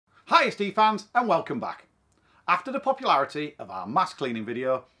Hi Steve fans and welcome back. After the popularity of our mask cleaning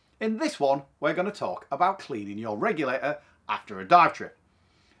video, in this one we're going to talk about cleaning your regulator after a dive trip.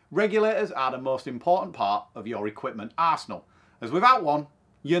 Regulators are the most important part of your equipment arsenal, as without one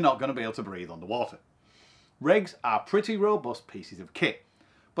you're not going to be able to breathe underwater. Regs are pretty robust pieces of kit,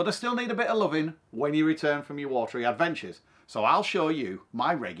 but they still need a bit of loving when you return from your watery adventures, so I'll show you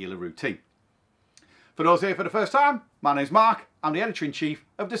my regular routine. For those here for the first time, my name's Mark, I'm the Editor-in-Chief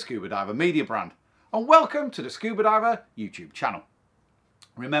of the Scuba Diver media brand, and welcome to the Scuba Diver YouTube channel.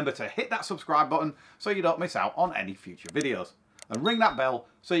 Remember to hit that subscribe button so you don't miss out on any future videos, and ring that bell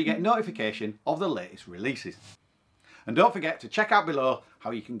so you get notification of the latest releases. And don't forget to check out below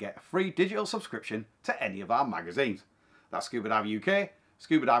how you can get a free digital subscription to any of our magazines. That's Scuba Diver UK,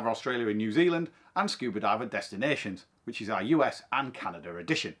 Scuba Diver Australia and New Zealand, and Scuba Diver Destinations, which is our US and Canada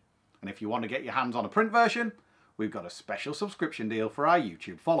edition. And if you want to get your hands on a print version, we've got a special subscription deal for our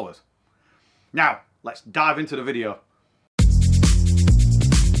YouTube followers. Now, let's dive into the video.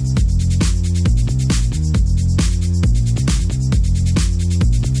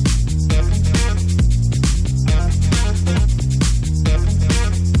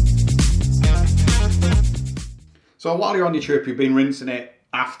 So while you're on your trip, you've been rinsing it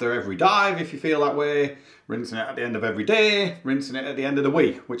after every dive, if you feel that way, rinsing it at the end of every day, rinsing it at the end of the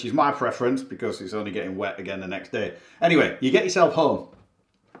week, which is my preference because it's only getting wet again the next day. Anyway, you get yourself home,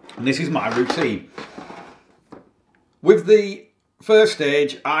 and this is my routine. With the first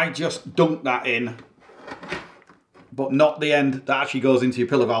stage, I just dunk that in, but not the end that actually goes into your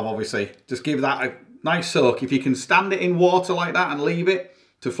pillar valve, obviously. Just give that a nice soak. If you can stand it in water like that and leave it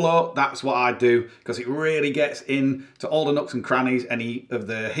to float, that's what I do, because it really gets into all the nooks and crannies, any of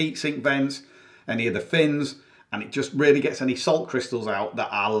the heat sink vents, any of the fins, and it just really gets any salt crystals out that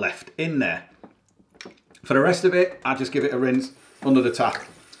are left in there. For the rest of it, I just give it a rinse under the tap,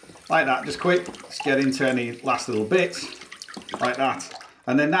 like that, just quick, just get into any last little bits, like that.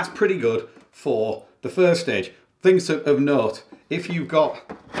 And then that's pretty good for the first stage. Things of note, if you've got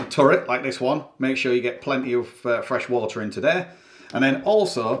a turret like this one, make sure you get plenty of fresh water into there. And then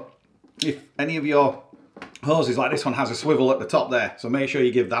also, if any of your hoses like this one has a swivel at the top there, so make sure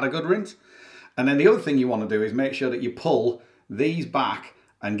you give that a good rinse. And then the other thing you want to do is make sure that you pull these back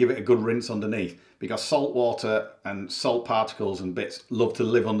and give it a good rinse underneath, because salt water and salt particles and bits love to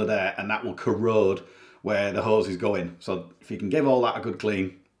live under there, and that will corrode where the hose is going. So if you can give all that a good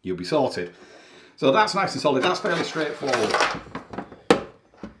clean, you'll be sorted. So that's nice and solid. That's fairly straightforward.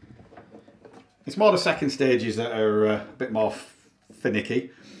 It's more the second stages that are a bit more finicky.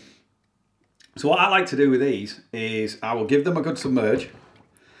 So what I like to do with these is I will give them a good submerge,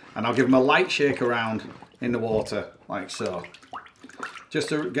 and I'll give them a light shake around in the water like so, just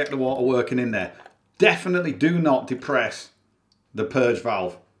to get the water working in there. Definitely do not depress the purge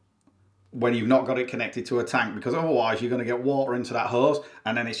valve when you've not got it connected to a tank, because otherwise you're going to get water into that hose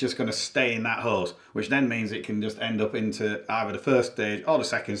and then it's just going to stay in that hose, which then means it can just end up into either the first stage or the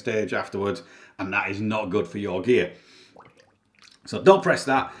second stage afterwards, and that is not good for your gear. So don't press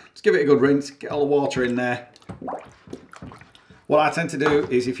that, just give it a good rinse, get all the water in there. What I tend to do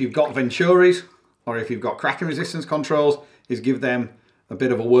is, if you've got Venturis or if you've got cracking resistance controls, is give them a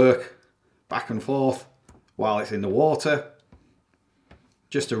bit of a work back and forth while it's in the water,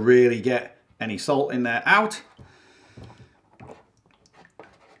 just to really get any salt in there out.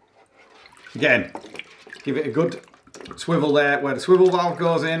 Again, give it a good swivel there where the swivel valve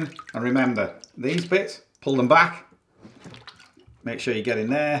goes in, and remember, these bits, pull them back. Make sure you get in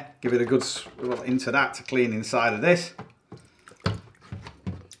there, give it a good swivel into that to clean inside of this.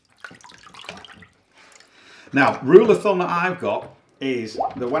 Now, rule of thumb that I've got is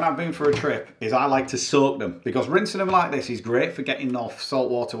that when I've been for a trip, is I like to soak them, because rinsing them like this is great for getting off salt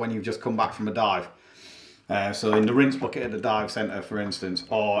water when you've just come back from a dive. So in the rinse bucket at the dive centre, for instance,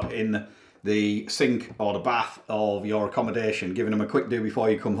 or in the sink or the bath of your accommodation, giving them a quick do before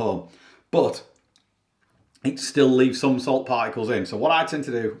you come home. But it still leaves some salt particles in. So what I tend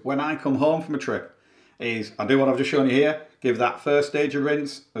to do when I come home from a trip is I do what I've just shown you here, give that first stage of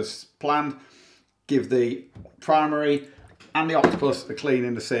rinse as planned, give the primary and the octopus a clean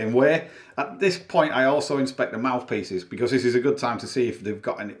in the same way. At this point I also inspect the mouthpieces, because this is a good time to see if they've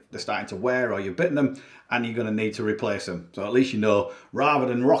got any, they're starting to wear or you've bitten them and you're going to need to replace them. So at least you know, rather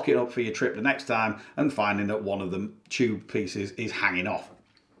than rocking up for your trip the next time and finding that one of the tube pieces is hanging off.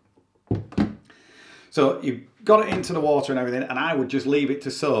 So you've got it into the water and everything, and I would just leave it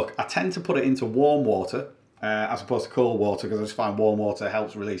to soak. I tend to put it into warm water as opposed to cold water, because I just find warm water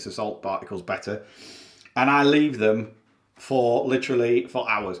helps release the salt particles better. And I leave them for literally for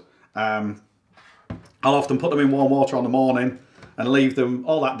hours. I'll often put them in warm water on the morning and leave them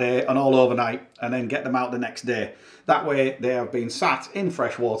all that day and all overnight, and then get them out the next day. That way they have been sat in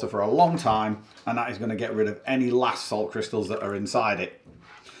fresh water for a long time, and that is going to get rid of any last salt crystals that are inside it.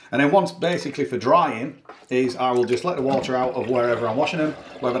 And then once basically for drying is I will just let the water out of wherever I'm washing them,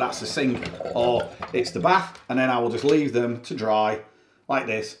 whether that's the sink or it's the bath, and then I will just leave them to dry like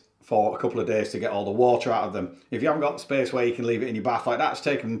this for a couple of days to get all the water out of them. If you haven't got space where you can leave it in your bath like that, just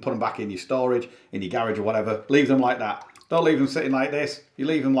take them and put them back in your storage, in your garage or whatever. Leave them like that. Don't leave them sitting like this. If you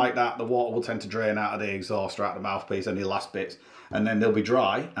leave them like that, the water will tend to drain out of the exhaust or out the mouthpiece, any last bits, and then they'll be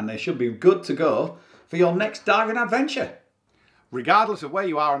dry and they should be good to go for your next diving adventure. Regardless of where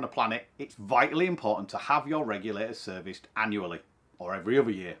you are on the planet, it's vitally important to have your regulators serviced annually or every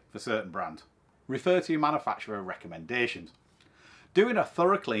other year for certain brands. Refer to your manufacturer recommendations. Doing a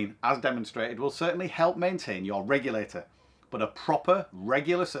thorough clean, as demonstrated, will certainly help maintain your regulator, but a proper,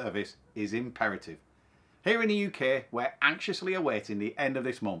 regular service is imperative. Here in the UK, we're anxiously awaiting the end of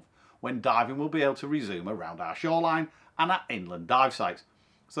this month, when diving will be able to resume around our shoreline and at inland dive sites.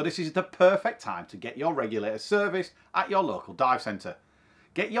 So this is the perfect time to get your regulator serviced at your local dive centre.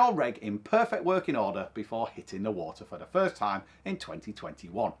 Get your reg in perfect working order before hitting the water for the first time in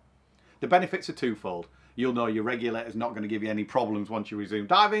 2021. The benefits are twofold. You'll know your regulator's not going to give you any problems once you resume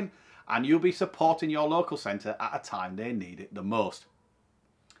diving, and you'll be supporting your local centre at a time they need it the most.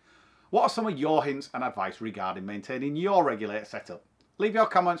 What are some of your hints and advice regarding maintaining your regulator setup? Leave your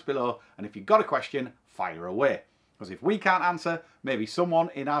comments below, and if you've got a question, fire away. Because if we can't answer, maybe someone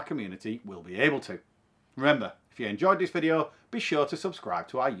in our community will be able to. Remember, if you enjoyed this video, be sure to subscribe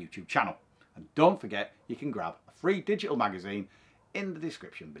to our YouTube channel. And don't forget, you can grab a free digital magazine in the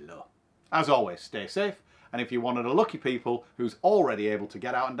description below. As always, stay safe, and if you're one of the lucky people who's already able to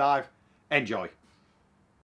get out and dive, enjoy.